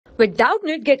With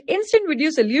Doubtnut, get instant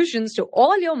video solutions to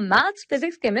all your maths,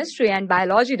 physics, chemistry, and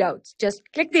biology doubts. Just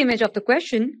click the image of the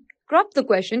question, crop the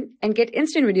question, and get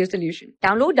instant video solution.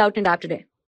 Download Doubtnut app today.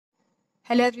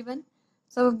 Hello everyone.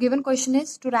 So our given question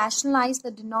is to rationalize the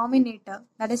denominator,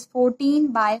 that is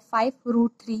 14 by 5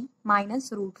 root 3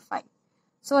 minus root 5.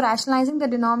 So rationalizing the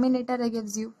denominator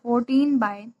gives you 14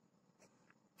 by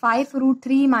 5 root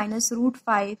 3 minus root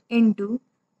 5 into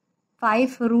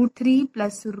 5 root 3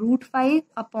 plus root 5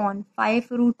 upon 5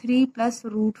 root 3 plus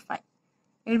root 5.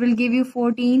 It will give you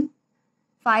 14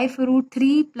 5 root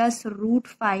 3 plus root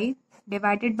 5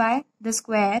 divided by the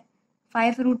square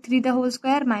 5 root 3 the whole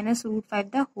square minus root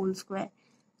 5 the whole square.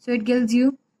 So it gives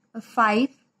you 5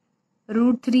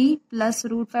 root 3 plus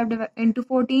root 5 into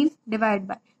 14 divided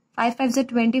by 5 5 is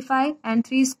 25 and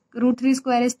root 3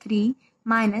 square is 3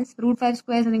 minus root 5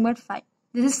 square is nothing but 5.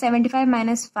 This is 75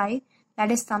 minus 5,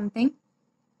 that is something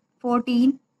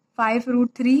 14 5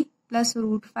 root 3 plus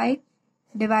root 5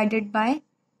 divided by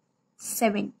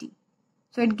 70.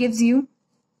 So it gives you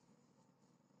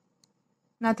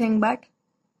nothing but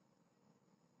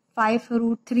 5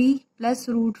 root 3 plus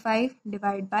root 5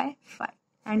 divided by 5.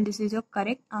 And this is your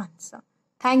correct answer.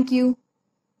 Thank you.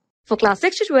 For class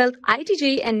 6 to 12, IIT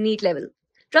JEE and NEET level.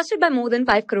 Trusted by more than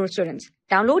 5 crore students.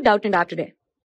 Download Doubtnut app today.